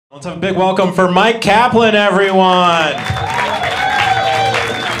Let's have a big welcome for Myq Kaplan, everyone.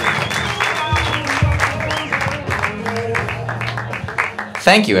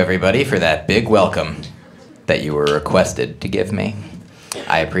 Thank you, everybody, for that big welcome that you were requested to give me.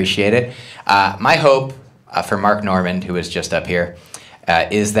 I appreciate it. My hope for Mark Normand, who is just up here,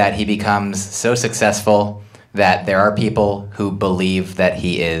 is that he becomes so successful that there are people who believe that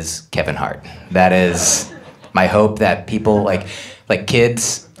he is Kevin Hart. That is my hope, that people like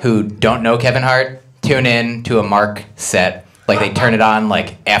kids who don't know Kevin Hart tune in to a Mark set, like they turn it on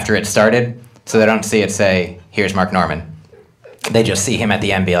like after it started, so they don't see it say, "Here's Mark Normand." They just see him at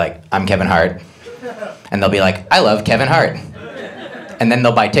the end be like, "I'm Kevin Hart." And they'll be like, "I love Kevin Hart." And then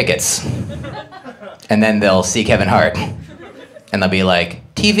they'll buy tickets. And then they'll see Kevin Hart. And they'll be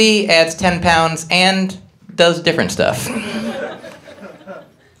like, "TV adds 10 pounds and does different stuff."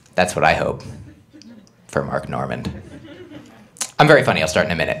 That's what I hope for Mark Normand. I'm very funny, I'll start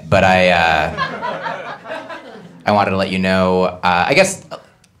in a minute, but I wanted to let you know, I guess,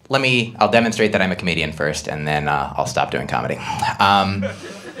 I'll demonstrate that I'm a comedian first, and then I'll stop doing comedy.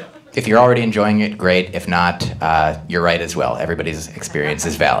 If you're already enjoying it, great. If not, you're right as well. Everybody's experience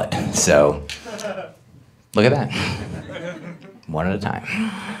is valid. So, look at that. One at a time.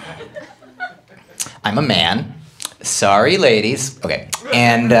 I'm a man. Sorry, ladies. Okay.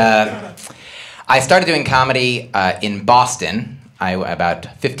 And I started doing comedy in Boston. About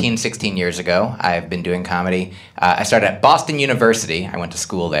 15, 16 years ago, I've been doing comedy. I started at Boston University. I went to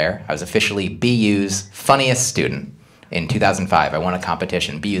school there. I was officially BU's funniest student in 2005. I won a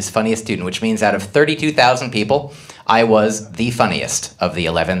competition, BU's funniest student, which means out of 32,000 people, I was the funniest of the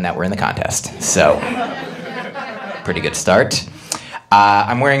 11 that were in the contest. So, pretty good start.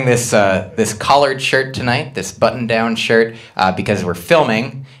 I'm wearing this collared shirt tonight, this button-down shirt, because we're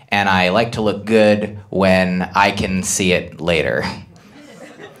filming, and I like to look good when I can see it later.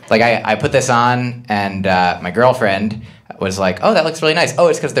 Like, I put this on, and my girlfriend was like, "Oh, that looks really nice." "Oh,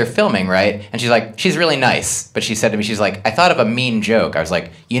 it's because they're filming, right?" And she's like, "She's really nice." But she said to me, she's like, "I thought of a mean joke." I was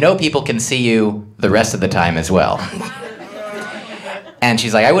like, "You know people can see you the rest of the time as well." And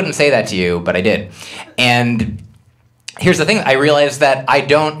she's like, "I wouldn't say that to you, but I did." And here's the thing, I realized that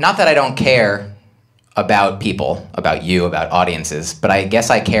not that I don't care about people, about you, about audiences, but I guess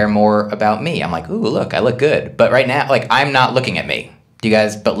I care more about me. I'm like, "Ooh, look, I look good." But right now, like, I'm not looking at me. Do you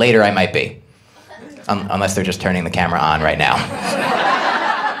guys? But later I might be. Unless they're just turning the camera on right now.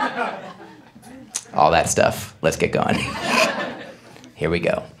 All that stuff. Let's get going. Here we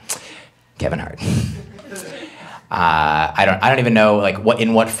go. Kevin Hart. I don't even know like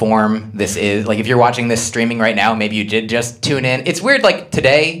in what form this is. Like if you're watching this streaming right now, maybe you did just tune in. It's weird, like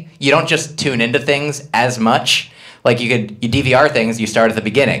today, you don't just tune into things as much. Like you DVR things, you start at the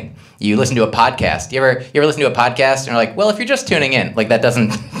beginning. You listen to a podcast. You ever listen to a podcast and you're like, well, if you're just tuning in, like that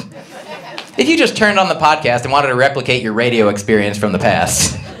doesn't if you just turned on the podcast and wanted to replicate your radio experience from the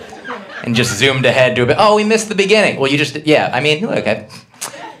past and just zoomed ahead to a bit, "Oh, we missed the beginning." Well, I mean, look, I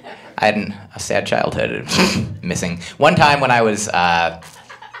had a sad childhood missing. One time when I was,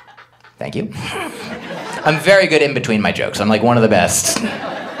 thank you. I'm very good in between my jokes. I'm like one of the best. A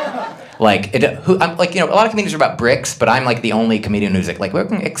lot of comedians are about bricks, but I'm like the only comedian who's like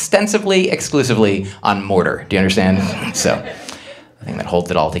working exclusively on mortar. Do you understand? So, the thing that holds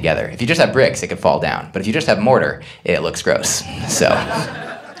it all together. If you just have bricks, it could fall down. But if you just have mortar, it looks gross. So,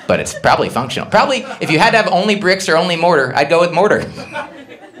 but it's probably functional. Probably, if you had to have only bricks or only mortar, I'd go with mortar.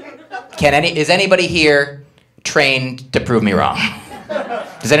 Is anybody here trained to prove me wrong?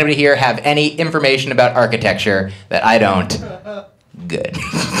 Does anybody here have any information about architecture that I don't? Good.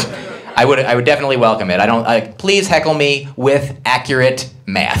 I would definitely welcome it. Please heckle me with accurate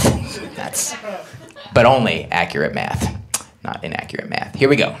math. But only accurate math, not inaccurate math. Here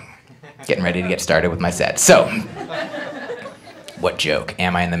we go. Getting ready to get started with my set. So, what joke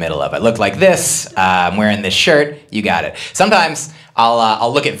am I in the middle of? I look like this. I'm wearing this shirt. You got it. Sometimes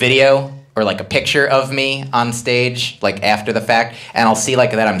I'll look at video or like a picture of me on stage, like after the fact, and I'll see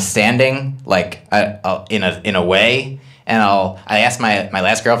like that I'm standing like in a way, and I asked my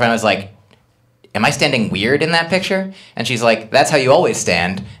last girlfriend, I was like, "Am I standing weird in that picture?" And she's like, "That's how you always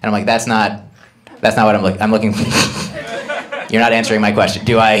stand." And I'm like, That's not what I'm looking for. You're not answering my question.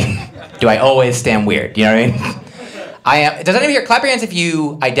 Do I always stand weird? You know what I mean? I am. Does anybody here clap your hands if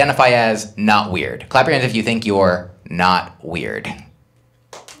you identify as not weird? Clap your hands if you think you're not weird.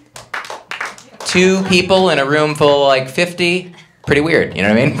 2 people in a room full of like 50, pretty weird, you know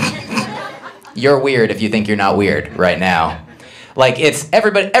what I mean? You're weird if you think you're not weird right now. Like it's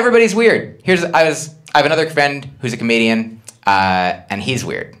everybody's weird. I have another friend who's a comedian, and he's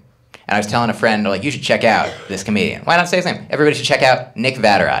weird. And I was telling a friend, like, you should check out this comedian. Why not say his name? Everybody should check out Nick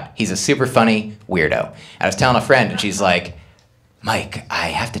Vatterott. He's a super funny weirdo. And I was telling a friend, and she's like, Mike, I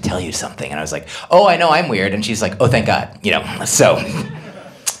have to tell you something. And I was like, oh, I know I'm weird. And she's like, oh, thank God. You know, so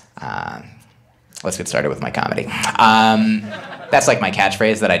let's get started with my comedy. That's like my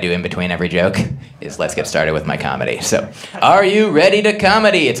catchphrase that I do in between every joke, is let's get started with my comedy. So, are you ready to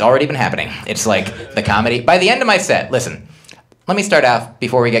comedy? It's already been happening. It's like the comedy. By the end of my set, listen, let me start off,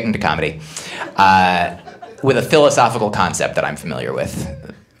 before we get into comedy, with a philosophical concept that I'm familiar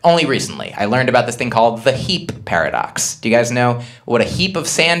with. Only recently, I learned about this thing called the heap paradox. Do you guys know what a heap of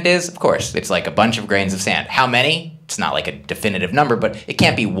sand is? Of course, it's like a bunch of grains of sand. How many? It's not like a definitive number, but it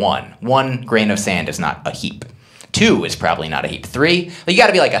can't be one. One grain of sand is not a heap. 2 is probably not a heap. 3, you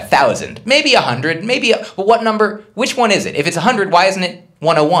gotta be like 1,000, maybe 100, maybe, but what number, which one is it? If it's 100, why isn't it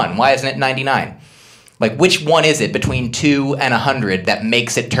 101? Why isn't it 99? Like, which one is it between 2 and 100 that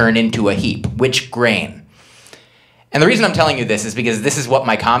makes it turn into a heap? Which grain? And the reason I'm telling you this is because this is what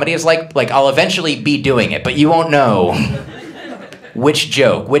my comedy is like. Like, I'll eventually be doing it, but you won't know which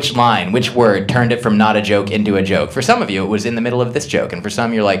joke, which line, which word turned it from not a joke into a joke. For some of you, it was in the middle of this joke, and for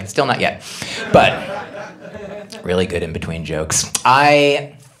some, you're like, still not yet. But really good in-between jokes.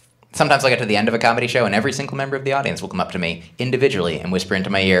 Sometimes I get to the end of a comedy show, and every single member of the audience will come up to me individually and whisper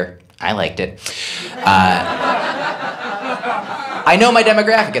into my ear, I liked it. I know my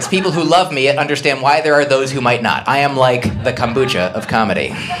demographic. It's people who love me and understand why there are those who might not. I am like the kombucha of comedy.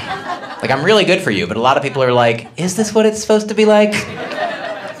 Like, I'm really good for you, but a lot of people are like, is this what it's supposed to be like?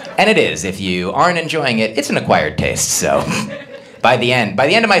 And it is. If you aren't enjoying it, it's an acquired taste, so by the end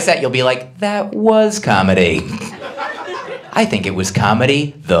of my set, you'll be like, that was comedy. I think it was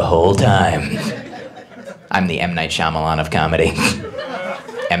comedy the whole time. I'm the M. Night Shyamalan of comedy.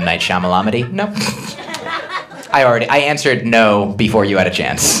 M. Night Shyamalamedy? No. I answered no before you had a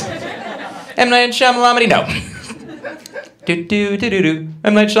chance. M. Night Shyamalamedy? No. Do do do do do.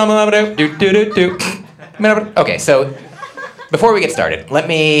 M. Night Shyamalamedy? Do do do do. Okay, so before we get started, let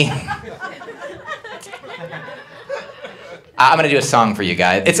me. I'm gonna do a song for you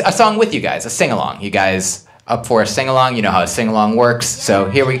guys. It's a song with you guys, a sing-along. You guys up for a sing-along? You know how a sing-along works. So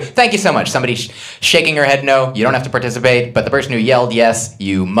here we. Thank you so much. Somebody shaking her head no. You don't have to participate, but the person who yelled yes,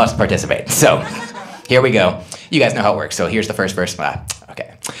 you must participate. So here we go. You guys know how it works. So here's the first verse.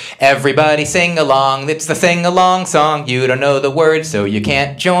 Okay. Everybody sing along. It's the sing-along song. You don't know the words, so you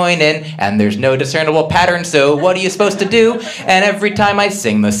can't join in. And there's no discernible pattern, so what are you supposed to do? And every time I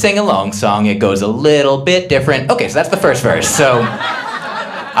sing the sing-along song, it goes a little bit different. Okay, so that's the first verse. So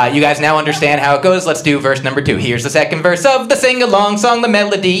you guys now understand how it goes. Let's do verse number 2. Here's the second verse of the sing-along song. The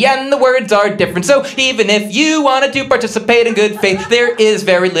melody and the words are different. So even if you wanted to participate in good faith, there is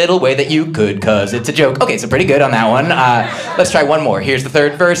very little way that you could, cause it's a joke. Okay, so pretty good on that one. Let's try one more. Here's the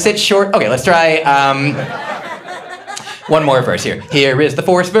third verse. It's short. Okay, let's try one more verse here. Here is the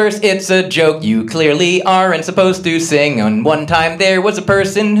fourth verse. It's a joke you clearly aren't supposed to sing. And one time there was a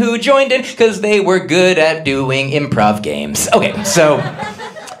person who joined in because they were good at doing improv games. Okay, so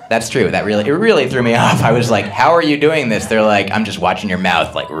that's true. It really threw me off. I was like, how are you doing this? They're like, I'm just watching your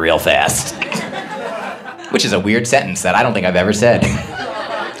mouth like real fast. Which is a weird sentence that I don't think I've ever said.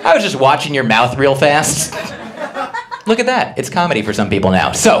 I was just watching your mouth real fast. Look at that. It's comedy for some people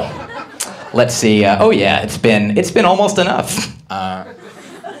now. So, let's see. Oh yeah, it's been almost enough. Time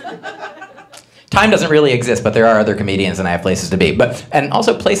doesn't really exist, but there are other comedians and I have places to be. And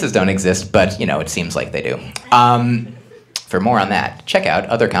also places don't exist, but you know, it seems like they do. For more on that, check out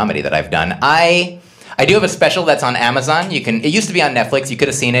other comedy that I've done. I do have a special that's on Amazon. It used to be on Netflix. You could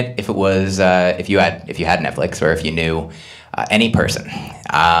have seen it if it was if you had Netflix or if you knew any person.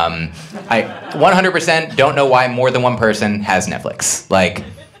 I 100% don't know why more than one person has Netflix. Like,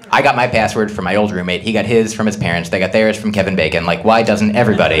 I got my password from my old roommate. He got his from his parents. They got theirs from Kevin Bacon. Like, why doesn't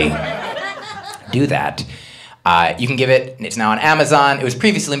everybody do that? You can give it. It's now on Amazon. It was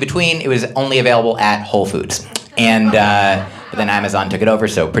previously in between. It was only available at Whole Foods. And but then Amazon took it over,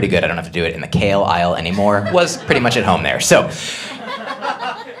 so pretty good. I don't have to do it in the kale aisle anymore. Was pretty much at home there. So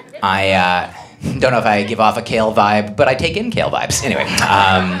I don't know if I give off a kale vibe, but I take in kale vibes. Anyway,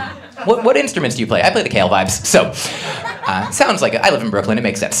 what instruments do you play? I play the kale vibes. So sounds like I live in Brooklyn. It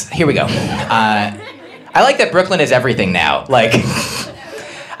makes sense. Here we go. I like that Brooklyn is everything now. Like,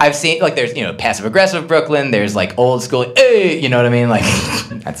 I've seen, like, there's, you know, passive-aggressive Brooklyn. There's, like, old school, hey, you know what I mean? Like,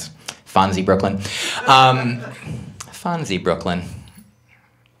 that's Fonzie Brooklyn. Fonzie Brooklyn.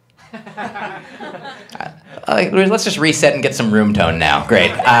 Let's just reset and get some room tone now.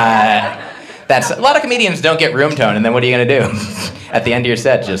 Great. That's a lot of comedians don't get room tone, and then what are you gonna do? At the end of your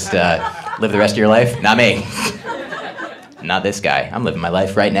set, just live the rest of your life? Not me. Not this guy. I'm living my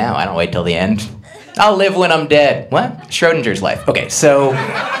life right now. I don't wait till the end. I'll live when I'm dead. What? Schrodinger's life. Okay, so...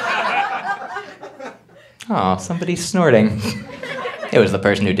 Oh, somebody's snorting. It was the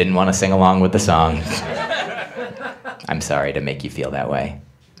person who didn't want to sing along with the song. I'm sorry to make you feel that way.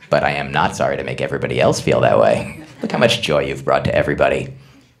 But I am not sorry to make everybody else feel that way. Look how much joy you've brought to everybody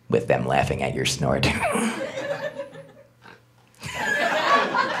with them laughing at your snort.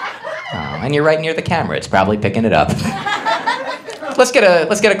 Oh, and you're right near the camera. It's probably picking it up. Let's get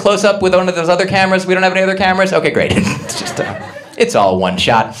a close up with one of those other cameras. We don't have any other cameras. Okay, great. It's just it's all one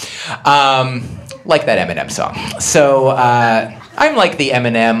shot, like that Eminem song. So I'm like the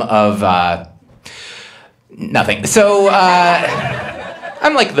Eminem of nothing. So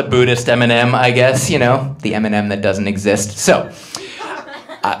I'm like the Buddhist Eminem, I guess. You know, the Eminem that doesn't exist. So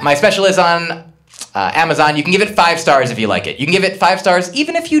my special is on Amazon. You can give it 5 stars if you like it. You can give it 5 stars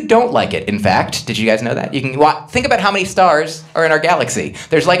even if you don't like it, in fact. Did you guys know that? You can think about how many stars are in our galaxy.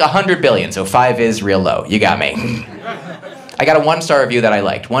 There's like 100 billion, so 5 is real low. You got me. I got a 1-star review that I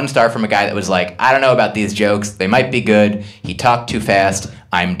liked. 1 star from a guy that was like, I don't know about these jokes. They might be good. He talked too fast.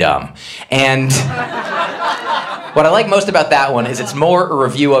 I'm dumb. And what I like most about that one is it's more a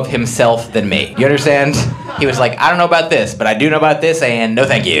review of himself than me. You understand? He was like, I don't know about this, but I do know about this, and no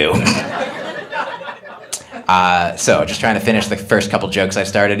thank you. So, just trying to finish the first couple jokes I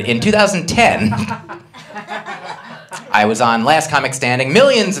started. In 2010, I was on Last Comic Standing.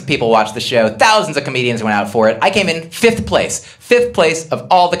 Millions of people watched the show. Thousands of comedians went out for it. I came in 5th place. 5th place of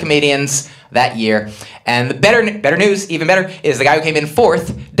all the comedians that year. And the better news, even better, is the guy who came in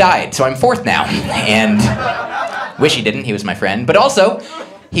 4th died. So I'm 4th now. And wish he didn't. He was my friend. But also,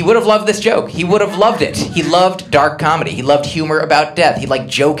 he would have loved this joke. He would have loved it. He loved dark comedy. He loved humor about death. He liked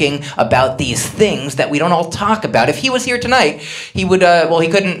joking about these things that we don't all talk about. If he was here tonight, he would, well, he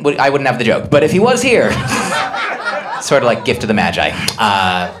couldn't, I wouldn't have the joke. But if he was here, sort of like Gift of the Magi,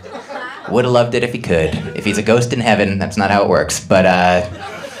 would have loved it if he could. If he's a ghost in heaven, that's not how it works. But,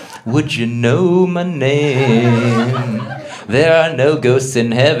 would you know my name? There are no ghosts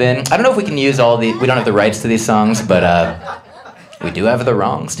in heaven. I don't know if we can use all the, we don't have the rights to these songs, but, we do have the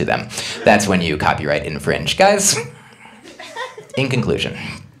wrongs to them. That's when you copyright infringe. Guys, in conclusion,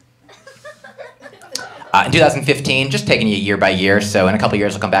 in 2015, just taking you year by year, so in a couple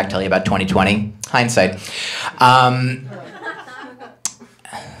years I'll come back and tell you about 2020. Hindsight.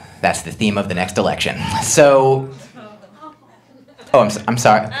 That's the theme of the next election. So, oh, I'm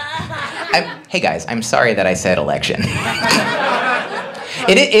sorry. Hey guys, I'm sorry that I said election.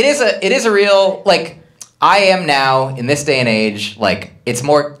 It is a real, like, I am now, in this day and age, like, it's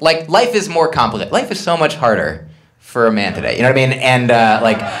more, like, life is more complicated. Life is so much harder for a man today, you know what I mean? And,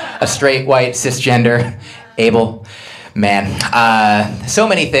 like, a straight, white, cisgender, able man. So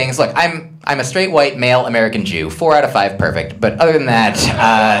many things. Look, I'm a straight, white, male, American Jew. 4 out of 5 perfect. But other than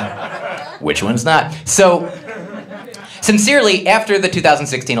that, which one's not? So, sincerely, after the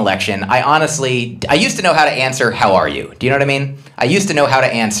 2016 election, I used to know how to answer, how are you? Do you know what I mean? I used to know how to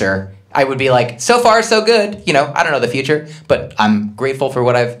answer. I would be like, so far, so good. You know, I don't know the future, but I'm grateful for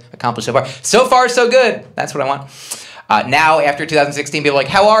what I've accomplished so far. So far, so good. That's what I want. Now, after 2016, people are like,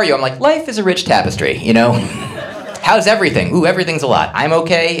 how are you? I'm like, life is a rich tapestry, you know? How's everything? Ooh, everything's a lot. I'm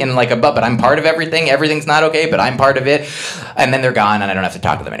okay, and like but I'm part of everything. Everything's not okay, but I'm part of it. And then they're gone, and I don't have to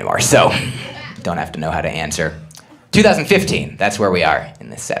talk to them anymore. So, don't have to know how to answer. 2015, that's where we are in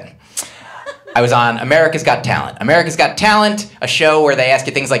this set. I was on America's Got Talent. America's Got Talent, a show where they ask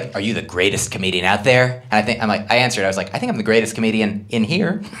you things like, are you the greatest comedian out there? And I answered, I was like, I think I'm the greatest comedian in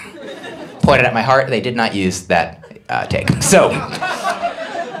here. Pointed at my heart, they did not use that take. So,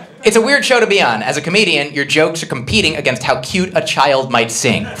 it's a weird show to be on. As a comedian, your jokes are competing against how cute a child might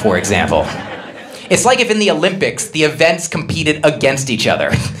sing, for example. It's like if in the Olympics, the events competed against each other.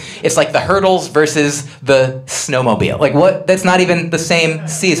 It's like the hurdles versus the snowmobile. Like what? That's not even the same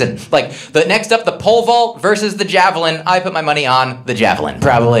season. Like next up, the pole vault versus the javelin. I put my money on the javelin.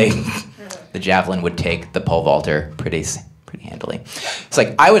 Probably the javelin would take the pole vaulter pretty handily. It's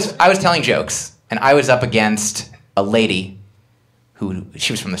like I was telling jokes, and I was up against a lady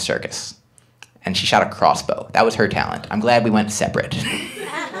she was from the circus, and she shot a crossbow. That was her talent. I'm glad we went separate.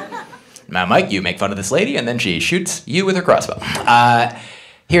 Now, Myq, you make fun of this lady, and then she shoots you with her crossbow. I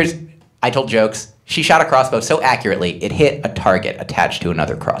told jokes. She shot a crossbow so accurately, it hit a target attached to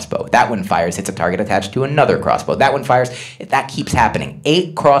another crossbow. That one fires, hits a target attached to another crossbow. That one fires, that keeps happening.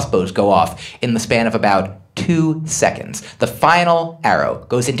 8 crossbows go off in the span of about 2 seconds. The final arrow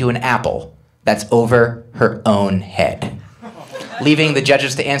goes into an apple that's over her own head, leaving the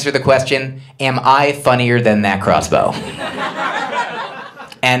judges to answer the question, am I funnier than that crossbow?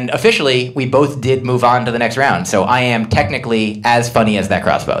 And officially, we both did move on to the next round. So I am technically as funny as that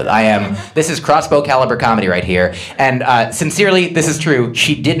crossbow. This is crossbow caliber comedy right here. And sincerely, this is true.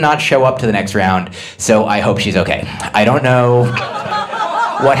 She did not show up to the next round, so I hope she's okay. I don't know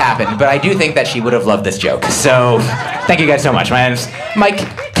what happened, but I do think that she would have loved this joke. So thank you guys so much. My name's Myq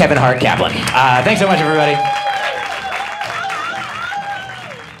Kevin Hart Kaplan. Thanks so much, everybody.